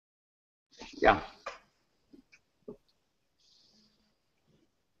Yeah.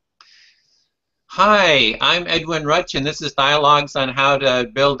 Hi, I'm Edwin Rutsch, and this is Dialogues on How to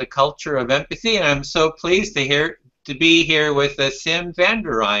Build a Culture of Empathy. And I'm so pleased to be here with Sim van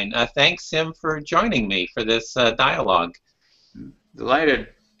der Rijn. Thanks, Sim, for joining me for this dialogue. Delighted.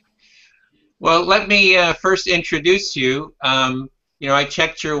 Well, let me first introduce you. You know, I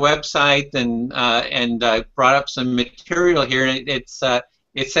checked your website and brought up some material here, and it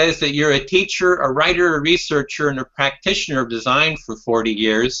says that you're a teacher, a writer, a researcher, and a practitioner of design for 40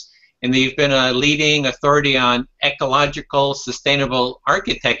 years. And you've been a leading authority on ecological, sustainable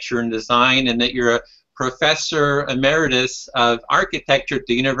architecture and design, and that you're a professor emeritus of architecture at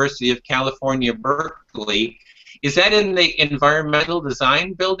the University of California, Berkeley. Is that in the environmental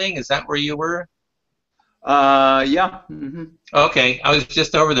design building? Is that where you were? Yeah. Mm-hmm. Okay, I was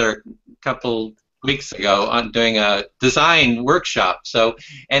just over there a couple weeks ago on doing a design workshop. So,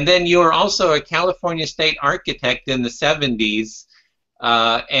 and then you were also a California state architect in the 70s.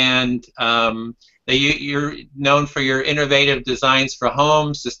 You're known for your innovative designs for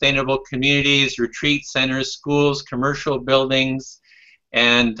homes, sustainable communities, retreat centers, schools, commercial buildings,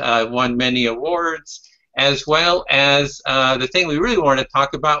 and won many awards, as well as the thing we really want to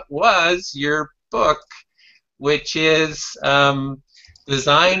talk about was your book, which is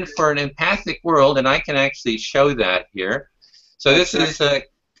Design for an Empathic World, and I can actually show that here. So this is and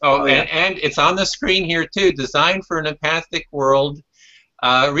it's on the screen here too, Design for an Empathic World,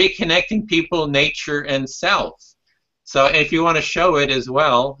 Reconnecting People, Nature, and Self. So if you want to show it as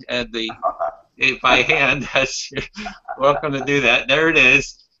well, by hand, you're welcome to do that. There it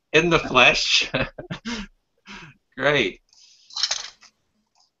is, in the flesh. Great.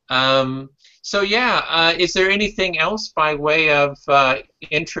 So yeah, is there anything else by way of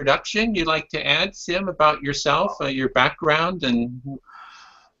introduction you'd like to add, Sim, about yourself, your background, and?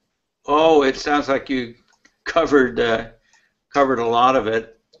 Oh, it sounds like you covered a lot of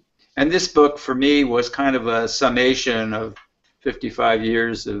it. And this book, for me, was kind of a summation of 55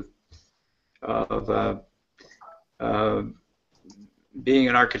 years of being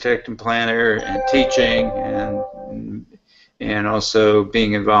an architect and planner and teaching and also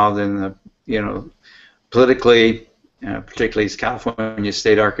being involved in the, politically, particularly as California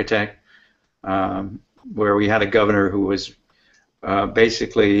state architect, where we had a governor who was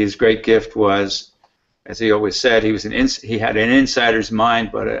basically, his great gift was, as he always said, he had an insider's mind,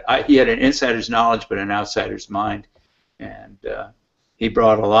 but he had an insider's knowledge, but an outsider's mind, and he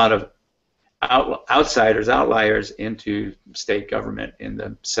brought a lot of outliers into state government in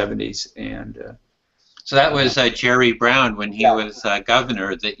the 70s, and so that was Jerry Brown when he was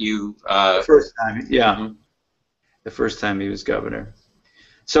governor. That you the first time, yeah, mm-hmm. The first time he was governor.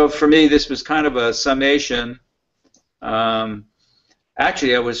 So for me, this was kind of a summation.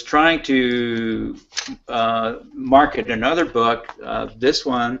 Actually, I was trying to market another book, this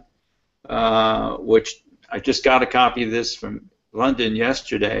one, which I just got a copy of this from London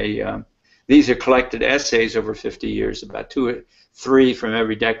yesterday. These are collected essays over 50 years, about 3 from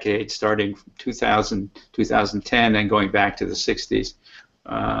every decade, starting from 2000, 2010, and going back to the 60s.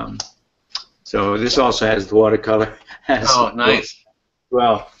 So this also has the watercolor. Oh, nice.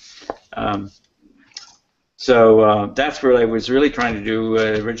 Well. So that's what I was really trying to do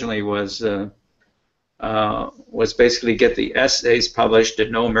originally was basically get the essays published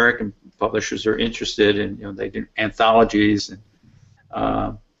that no American publishers are interested in. They do anthologies, and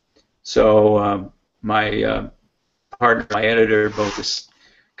so my partner, my editor, both just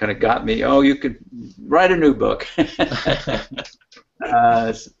kind of got me. Oh, you could write a new book.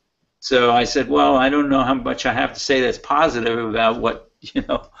 So I said, well, I don't know how much I have to say that's positive about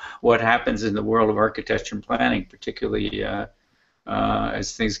what happens in the world of architecture and planning, particularly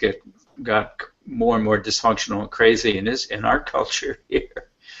as things got more and more dysfunctional and crazy in our culture here.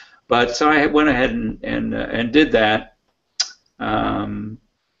 But so I went ahead and did that,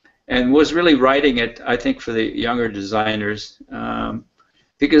 and was really writing it, I think, for the younger designers,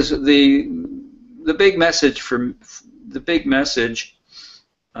 because the big message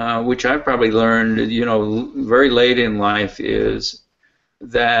which I probably learned, very late in life, is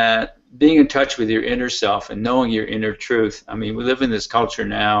that being in touch with your inner self and knowing your inner truth. I mean, we live in this culture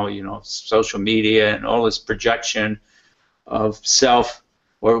now, social media and all this projection of self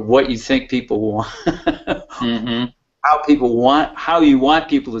or what you think people want, mm-hmm. how you want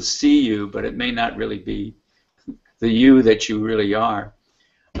people to see you, but it may not really be the you that you really are.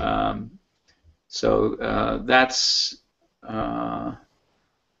 So that's.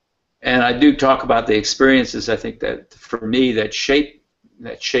 And I do talk about the experiences, I think, that for me that shape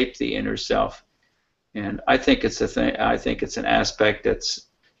the inner self, and I think it's a thing. I think it's an aspect that's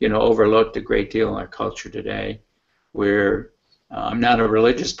overlooked a great deal in our culture today, where I'm not a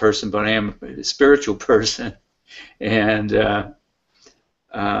religious person, but I am a spiritual person, and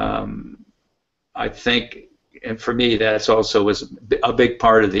I think, and for me, that's also was a big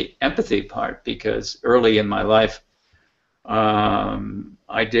part of the empathy part, because early in my life,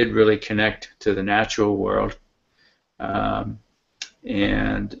 I did really connect to the natural world, and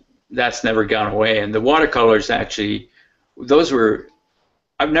that's never gone away. And the watercolors, actually, those were,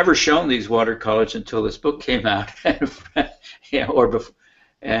 I've never shown these watercolors until this book came out, or before.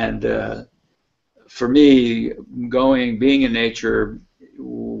 And for me, being in nature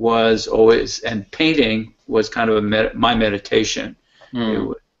was always, and painting was kind of my meditation.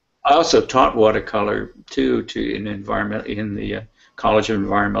 I also taught watercolor too in the College of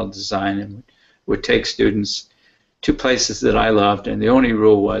Environmental Design, and would take students to places that I loved, and the only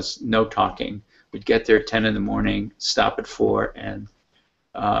rule was no talking. We'd get there at 10 in the morning, stop at 4, and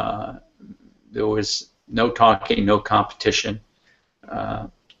there was no talking, no competition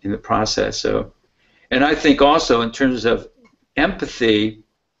in the process. So, and I think also in terms of empathy,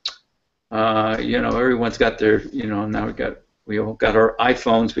 everyone's got their, now we all got our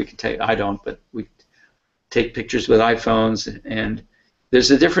iPhones. We can take, I don't, but we take pictures with iPhones, and there's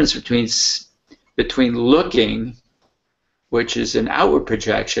a difference between looking, which is an outward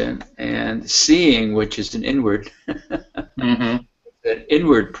projection, and seeing, which is an inward an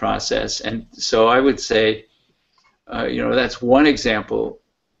inward process. And so I would say, that's one example.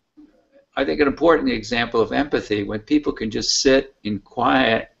 I think an important example of empathy, when people can just sit in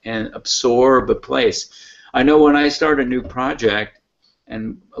quiet and absorb a place. I know when I start a new project,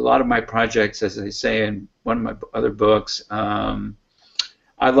 and a lot of my projects, as I say in one of my other books, I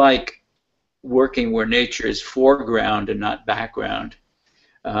like working where nature is foreground and not background.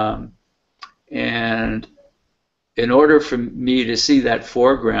 And in order for me to see that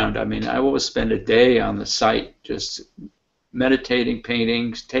foreground, I mean, I will spend a day on the site just meditating,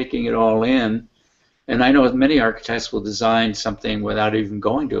 painting, taking it all in. And I know many architects will design something without even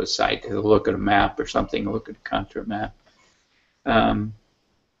going to a site. They'll look at a map or something, look at a contour map. And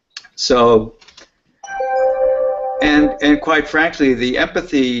quite frankly, the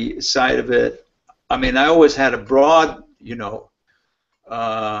empathy side of it, I mean, I always had a broad,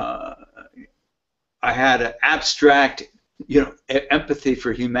 I had an abstract, empathy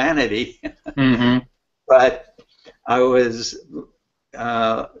for humanity, but I was,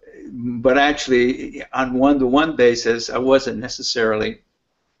 but actually, on one-to-one basis, I wasn't necessarily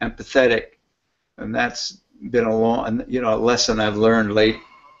empathetic, and that's been a lesson I've learned late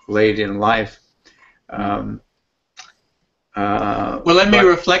in life. Well, let me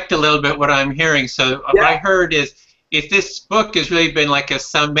reflect a little bit what I'm hearing. So what I heard is, if this book has really been like a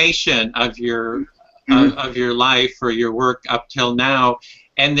summation of your of your life or your work up till now,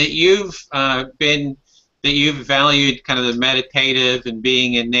 and that you've valued kind of the meditative and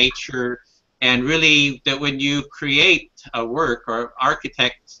being in nature, and really that when you create a work, or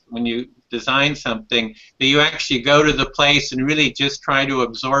architect, when you design something, that you actually go to the place and really just try to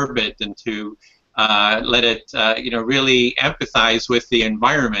absorb it and to let it, really empathize with the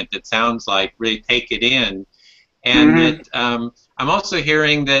environment. It sounds like really take it in, and that I'm also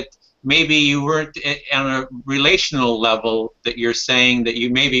hearing that maybe you weren't on a relational level, that you're saying that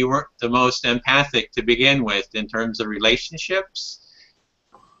you maybe weren't the most empathic to begin with in terms of relationships.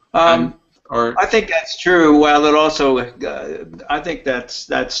 Or I think that's true. Well, it also, I think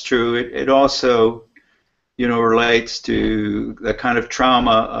that's true. It also, relates to the kind of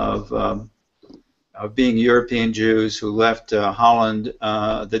trauma of being European Jews who left Holland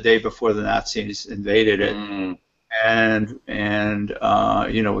the day before the Nazis invaded it. And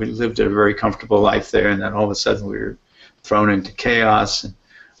we lived a very comfortable life there, and then all of a sudden we were thrown into chaos and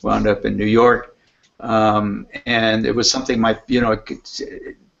wound up in New York. And it was something I could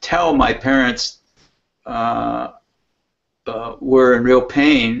tell my parents were in real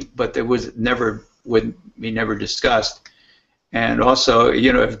pain, but there was never discussed. And also,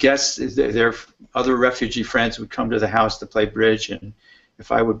 if guests, their other refugee friends would come to the house to play bridge, and if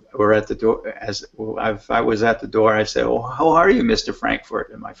I were at the door, if I was at the door, I'd say, "Oh, how are you, Mr.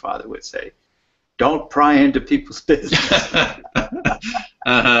 Frankfurt?" And my father would say, "Don't pry into people's business."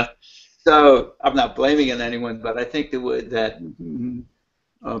 So I'm not blaming anyone, but I think that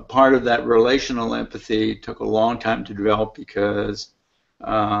part of that relational empathy took a long time to develop because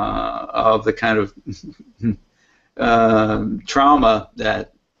of the kind of trauma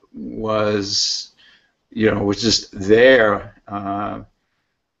that was just there.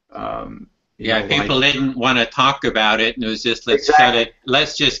 People didn't want to talk about it, and it was just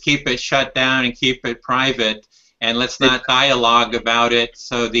let's just keep it shut down and keep it private. and let's not dialogue about it.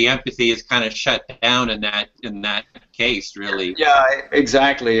 So the empathy is kind of shut down in that case, really. Yeah,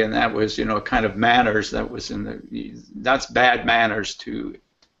 exactly, and that was, kind of manners that was that's bad manners to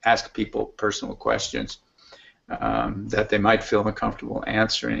ask people personal questions that they might feel uncomfortable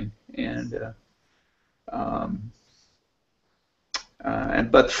answering,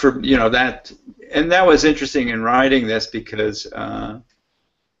 but for that, and that was interesting in writing this because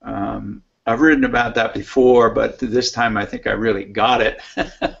I've written about that before, but this time I think I really got it.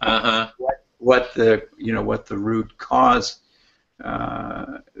 What the root cause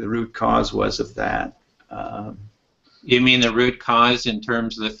was of that. You mean the root cause in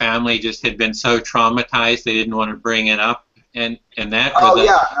terms of the family just had been so traumatized they didn't want to bring it up, and that?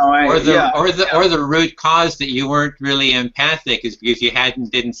 Or the root cause that you weren't really empathic is because you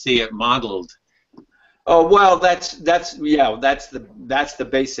didn't see it modeled. Oh well, that's the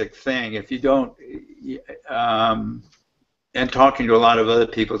basic thing. If you don't, and talking to a lot of other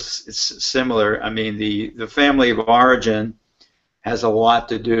people, it's similar. I mean, the family of origin has a lot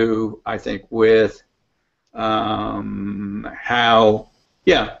to do, I think, with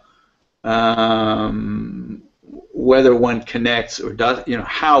whether one connects or does,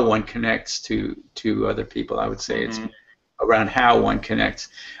 how one connects to other people. I would say it's around how one connects.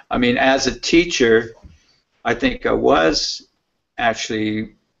 I mean, as a teacher, I think I was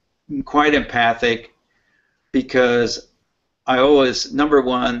actually quite empathic because I always, number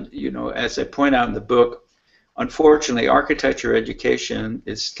one, as I point out in the book, unfortunately, architecture education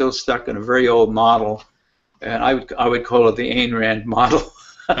is still stuck in a very old model, and I would call it the Ayn Rand model,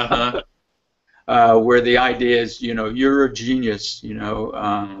 where the idea is, you're a genius,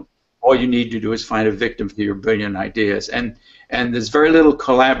 all you need to do is find a victim for your brilliant ideas, and there's very little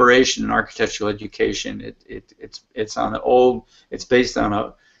collaboration in architectural education. It's based on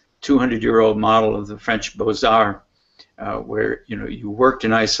a 200-year-old model of the French Beaux-Arts, where you worked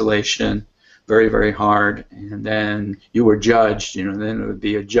in isolation very, very hard, and then you were judged. Then it would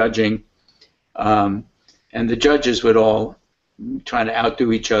be a judging, and the judges would all try to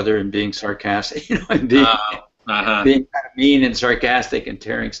outdo each other and being sarcastic, and being kind of mean and sarcastic and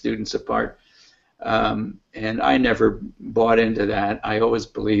tearing students apart. And I never bought into that. I always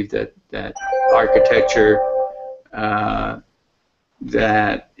believed that architecture, that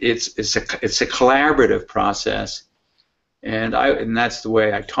it's a collaborative process, and that's the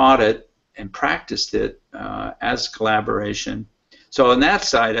way I taught it and practiced it as collaboration. So on that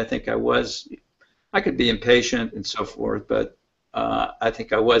side, I think I could be impatient and so forth, but I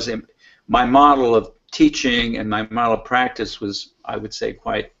think my model of teaching and my model of practice was, I would say,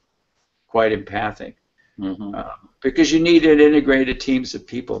 quite empathic. Because you needed integrated teams of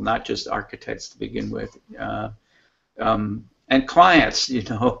people, not just architects to begin with, and clients.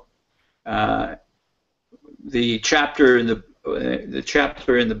 The chapter in the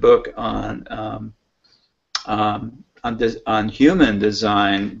book on human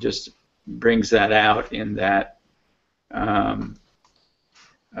design just brings that out. In that,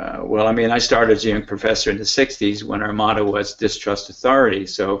 well, I mean, I started as a young professor in the '60s when our motto was distrust authority,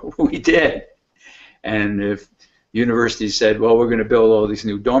 so we did. And if universities said, well, we're going to build all these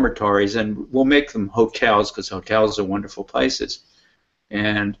new dormitories and we'll make them hotels because hotels are wonderful places.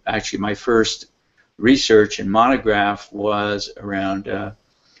 And actually my first research and monograph was around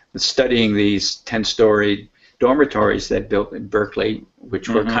studying these 10-story dormitories they built in Berkeley, which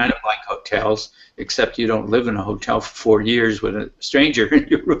were kind of like hotels, except you don't live in a hotel for 4 years with a stranger in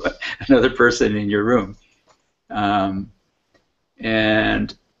your room, another person in your room. And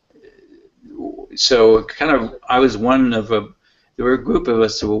so I was there were a group of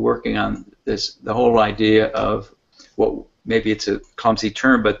us who were working on the whole idea of what, maybe it's a clumsy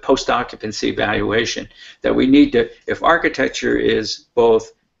term, but post-occupancy evaluation, that we need to, if architecture is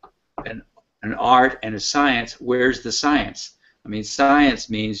both an art and a science, where's the science? I mean, science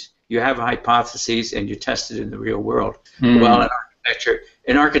means you have hypotheses and you test it in the real world. Well,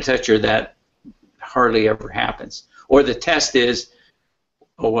 in architecture that hardly ever happens. Or the test is,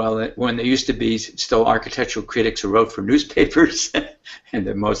 when there used to be still architectural critics who wrote for newspapers, and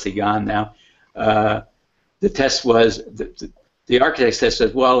they're mostly gone now, the test was, the architect's test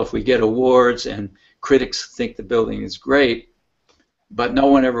says, well, if we get awards and critics think the building is great, but no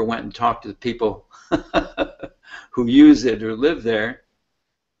one ever went and talked to the people who use it or live there.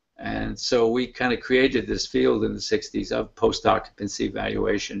 And so we kind of created this field in the '60s of post-occupancy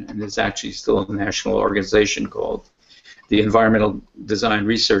evaluation, and there's actually still a national organization called the Environmental Design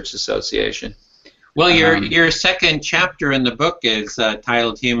Research Association. Well, your second chapter in the book is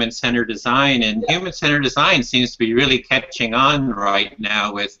titled Human-Centered Design, and human-centered design seems to be really catching on right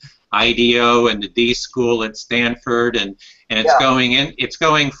now with IDEO and the D School at Stanford, and it's it's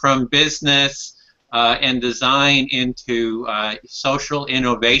going from business and design into social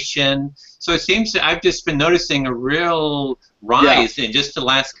innovation. So it seems that I've just been noticing a real rise in just the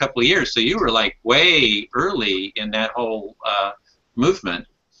last couple of years. So you were like way early in that whole movement.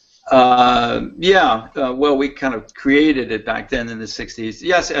 Well, we kind of created it back then in the 60s.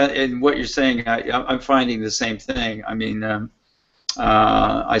 Yes, and what you're saying, I'm finding the same thing. I mean,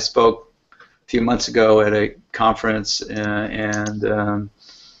 I spoke a few months ago at a conference, there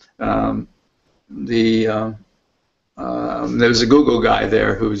was a Google guy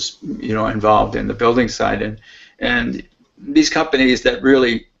there who's involved in the building side, and these companies that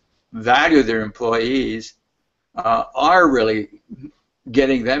really value their employees are really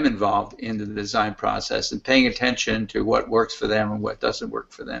getting them involved in the design process and paying attention to what works for them and what doesn't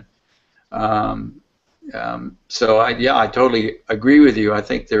work for them. So I totally agree with you. I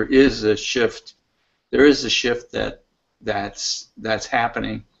think there is a shift. There is a shift that's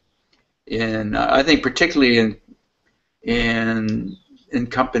happening in I think particularly in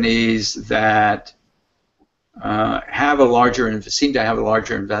companies that seem to have a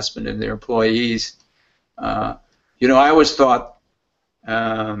larger investment in their employees. I always thought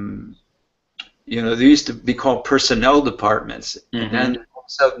there used to be called personnel departments, and then all of a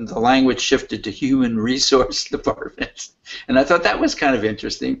sudden the language shifted to human resource departments, and I thought that was kind of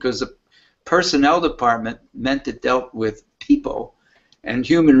interesting because the personnel department meant it dealt with people, and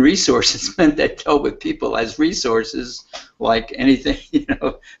human resources meant that dealt with people as resources, like anything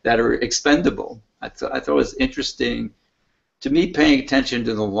that are expendable. I thought it was interesting. To me, paying attention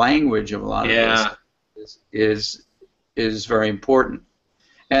to the language of a lot of this is very important.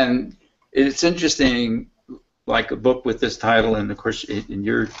 And it's interesting, like a book with this title, and of course in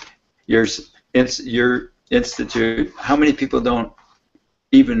your institute, how many people don't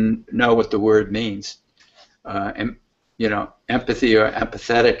even know what the word means? Empathy or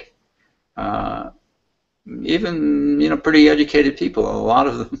empathetic. Even pretty educated people, a lot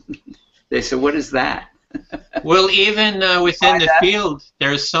of them, they say, "What is that?" Well, even within the field,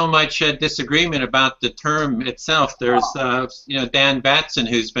 there's so much disagreement about the term itself. There's, Dan Batson,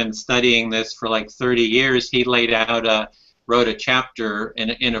 who's been studying this for like 30 years. He wrote a chapter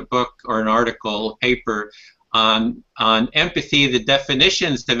in a book or an article, a paper on empathy, the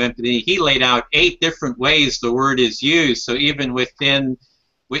definitions of empathy. He laid out 8 different ways the word is used. So even within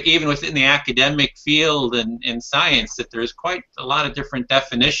the academic field and in science, that there's quite a lot of different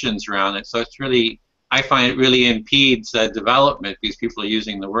definitions around it. So it's really, I find it really impedes development because people are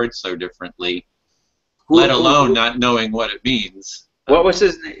using the word so differently, let alone not knowing what it means. What was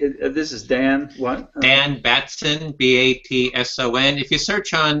his name? This is Dan what? Dan Batson, B-A-T-S-O-N. If you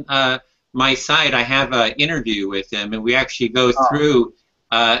search on my site, I have an interview with him, and we actually go through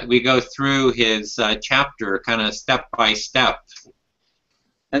his chapter kind of step by step.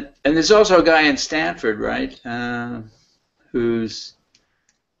 And there's also a guy in Stanford, right, who's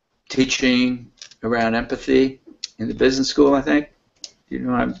teaching around empathy in the business school, I think.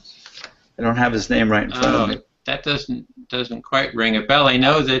 I don't have his name right in front of me. That doesn't quite ring a bell. I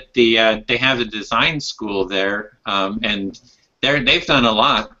know that they have a design school there, and they've done a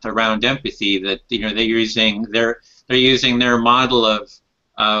lot around empathy. That they're using their model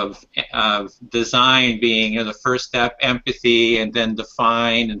of design being the first step, empathy, and then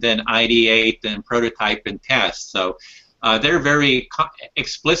define, and then ideate, and prototype and test. So they're very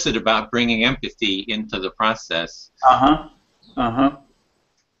explicit about bringing empathy into the process.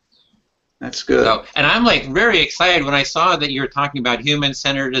 That's good. So, and I'm like very excited when I saw that you were talking about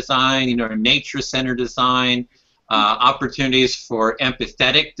human-centered design, nature-centered design, opportunities for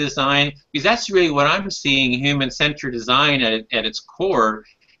empathetic design, because that's really what I'm seeing. Human-centered design at its core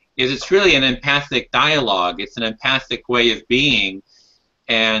is it's really an empathic dialogue. It's an empathic way of being,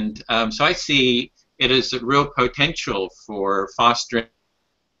 and so I see it as a real potential for fostering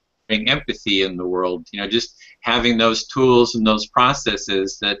empathy in the world. Just having those tools and those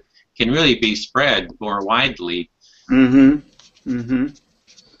processes that can really be spread more widely.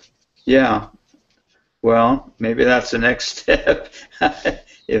 Yeah. Well, maybe that's the next step. I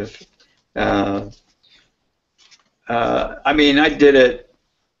mean, I did it.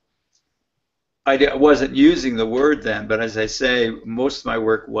 I wasn't using the word then, but as I say, most of my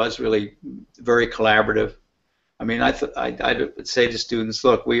work was really very collaborative. I mean, I'd say to students,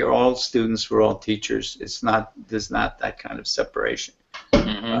 look, we are all students, we're all teachers. There's not that kind of separation.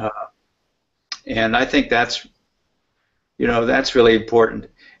 And I think that's really important.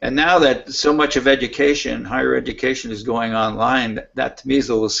 And now that so much of education, higher education, is going online, that to me is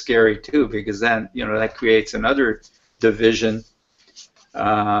a little scary too, because then that creates another division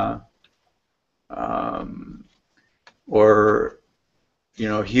uh, or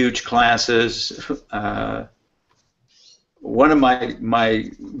huge classes. One of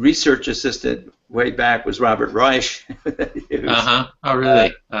my research assistant way back was Robert Rutsch, Oh,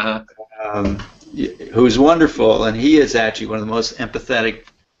 really? who's wonderful, and he is actually one of the most empathetic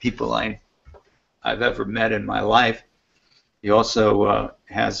people I've ever met in my life. He also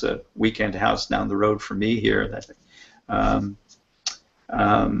has a weekend house down the road from me here. And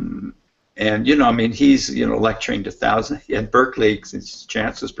I mean, he's lecturing to thousands at Berkeley since he's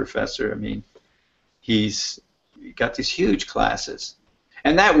Chancellor's professor. I mean, he's got these huge classes,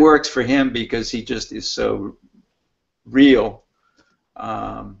 and that works for him because he just is so real.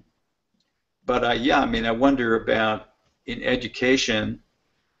 But yeah, I mean, I wonder about in education.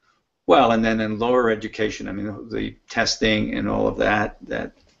 Well, and then in lower education, I mean, the testing and all of that.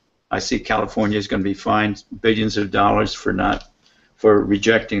 That I see California is going to be fined billions of dollars for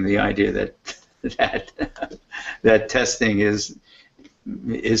rejecting the idea that testing is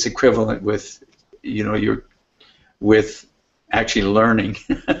equivalent with with actually learning.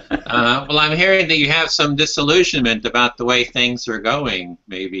 Well, I'm hearing that you have some disillusionment about the way things are going.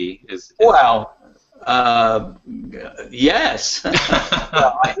 Maybe well, yes.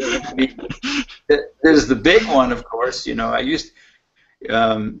 Well, I mean, there's the big one, of course. You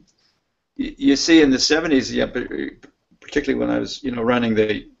see in the 70s, yeah, particularly when I was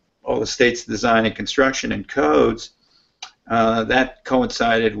running all the state's design and construction and codes, that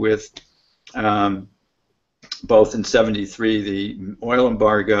coincided with both in '73 the oil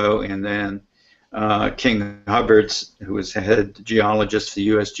embargo, and then King Hubbard's, who was head geologist for the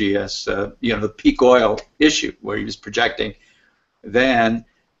USGS, the peak oil issue, where he was projecting then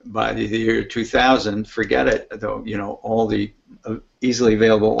by the year 2000, forget it, though, all the easily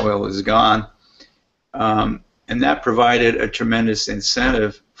available oil is gone. And that provided a tremendous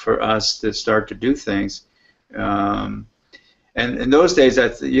incentive for us to start to do things. And in those days,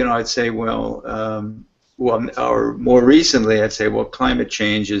 I'd say, or more recently, I'd say, well, climate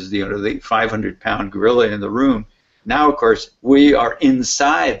change is the 500-pound gorilla in the room. Now, of course, we are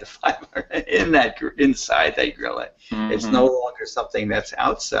inside inside that gorilla. Mm-hmm. It's no longer something that's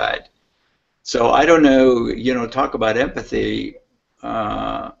outside. So I don't know. Talk about empathy.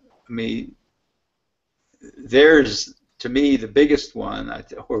 I mean, there's, to me, the biggest one,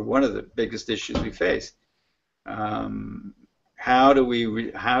 or one of the biggest issues we face. How do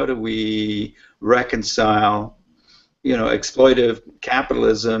we reconcile, exploitive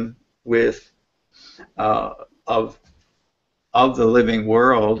capitalism with of the living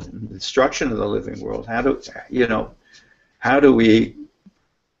world, destruction of the living world? How do we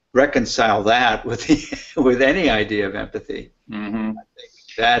reconcile that with any idea of empathy? Mm-hmm. I think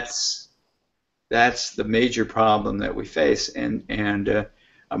that's the major problem that we face. And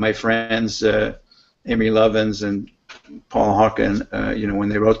my friends Amy Lovins and Paul Hawken, when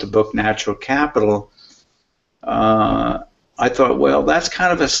they wrote the book Natural Capital, I thought, well, that's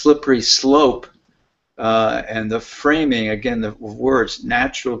kind of a slippery slope. And the framing, again, the words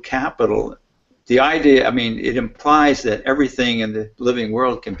natural capital, the idea, I mean, it implies that everything in the living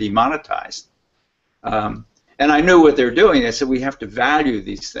world can be monetized. And I knew what they're doing. They said we have to value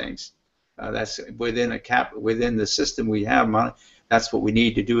these things. That's within the system we have. That's what we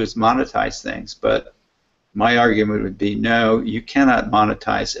need to do, is monetize things. But my argument would be, no, you cannot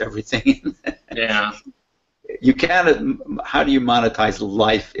monetize everything. Yeah. You cannot. How do you monetize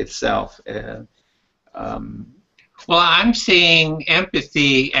life itself? Well, I'm seeing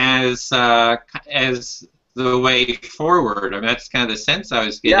empathy as the way forward. I mean, that's kind of the sense I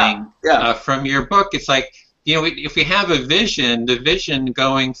was getting from your book. It's like, if we have a vision, the vision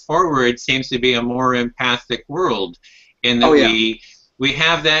going forward seems to be a more empathic world, in that we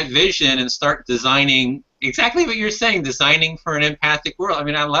have that vision and start designing exactly what you're saying, designing for an empathic world. I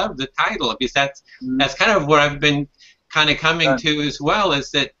mean, I love the title, because that's kind of what I've been kind of coming to as well,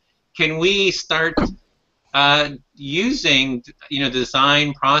 is that can we start using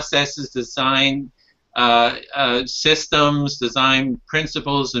design processes, design systems, design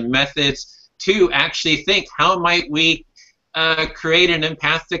principles and methods to actually think, how might we create an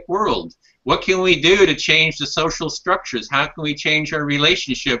empathic world? What can we do to change the social structures? How can we change our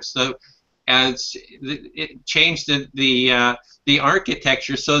relationships, so as change the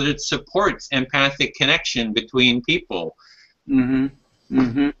architecture so that it supports empathic connection between people? Mm-hmm.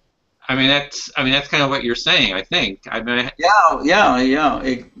 Mm-hmm. I mean, that's kind of what you're saying, I think.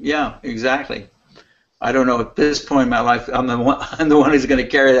 Yeah, exactly. I don't know, at this point in my life, I'm the one who's going to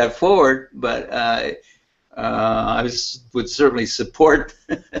carry that forward, but I would certainly support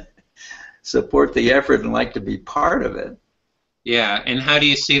the effort and like to be part of it. Yeah, and how do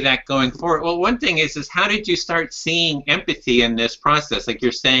you see that going forward? Well, one thing is how did you start seeing empathy in this process? Like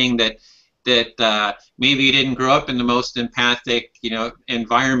you're saying that maybe you didn't grow up in the most empathic,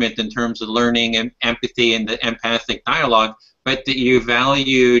 environment in terms of learning and empathy and the empathic dialogue, but that you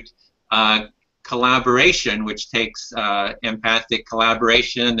valued collaboration, which takes empathic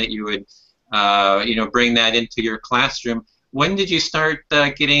collaboration, that you would, bring that into your classroom. When did you start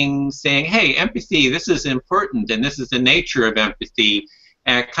saying, hey, empathy, this is important, and this is the nature of empathy,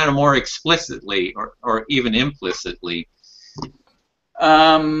 kind of more explicitly or even implicitly?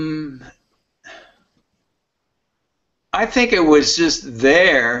 I think it was just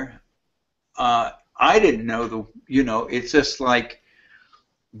there. I didn't know it's just like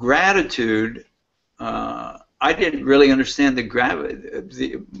gratitude. I didn't really understand the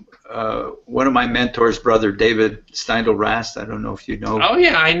gravity. One of my mentors, brother David Steindl-Rast, I don't know if you know. Oh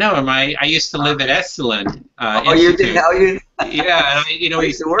yeah, I know him. I used to live at Esalen oh, you did? How you? Yeah, and I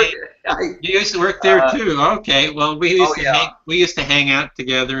used to work. You used to work there too. Okay, well we used to hang out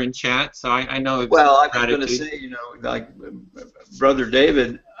together and chat, so I know. Well, I was going to say, like brother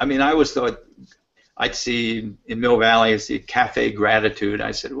David. I mean, I always thought I'd see in Mill Valley, I see Cafe Gratitude. I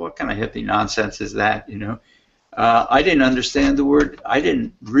said, what kind of hippie nonsense is that? I didn't understand the word. I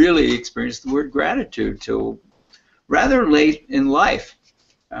didn't really experience the word gratitude till rather late in life.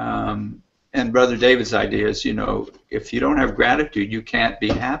 And Brother David's idea is, if you don't have gratitude, you can't be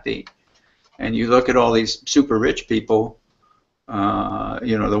happy. And you look at all these super rich people, the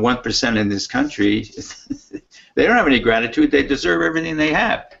 1% in this country, they don't have any gratitude. They deserve everything they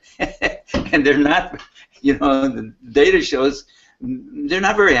have. And they're not, the data shows they're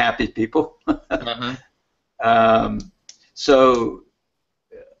not very happy people. So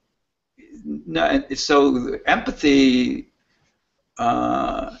empathy,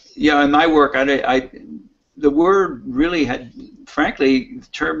 in my work, the word really had, frankly, the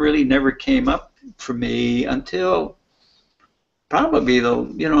term really never came up for me until probably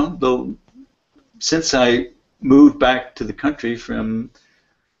since I moved back to the country from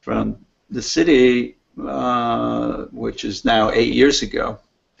the city, which is now 8 years ago,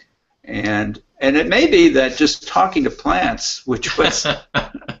 and it may be that just talking to plants, which was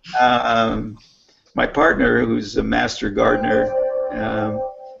my partner, who's a master gardener,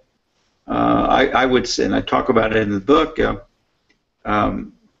 I would say, and I talk about it in the book.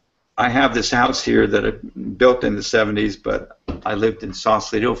 I have this house here that I built in the 70s, but I lived in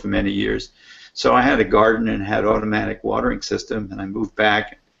Sausalito Hill for many years. So I had a garden and had automatic watering system, and I moved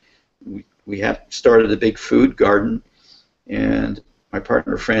back. We have started a big food garden, and my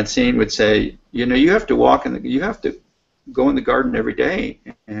partner Francine would say, you have to walk you have to go in the garden every day.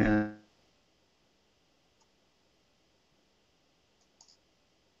 And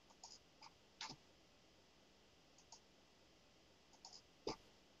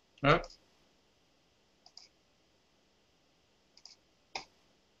oh.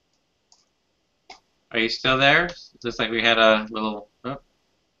 Are you still there? Looks like we had a little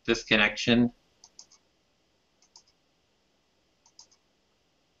disconnection.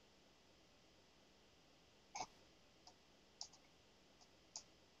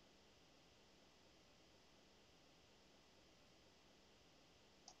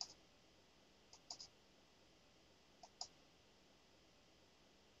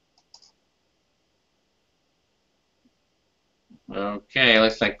 Okay,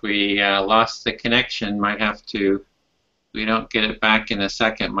 looks like we lost the connection. Might have to, if we don't get it back in a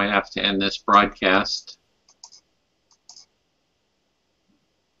second, might have to end this broadcast.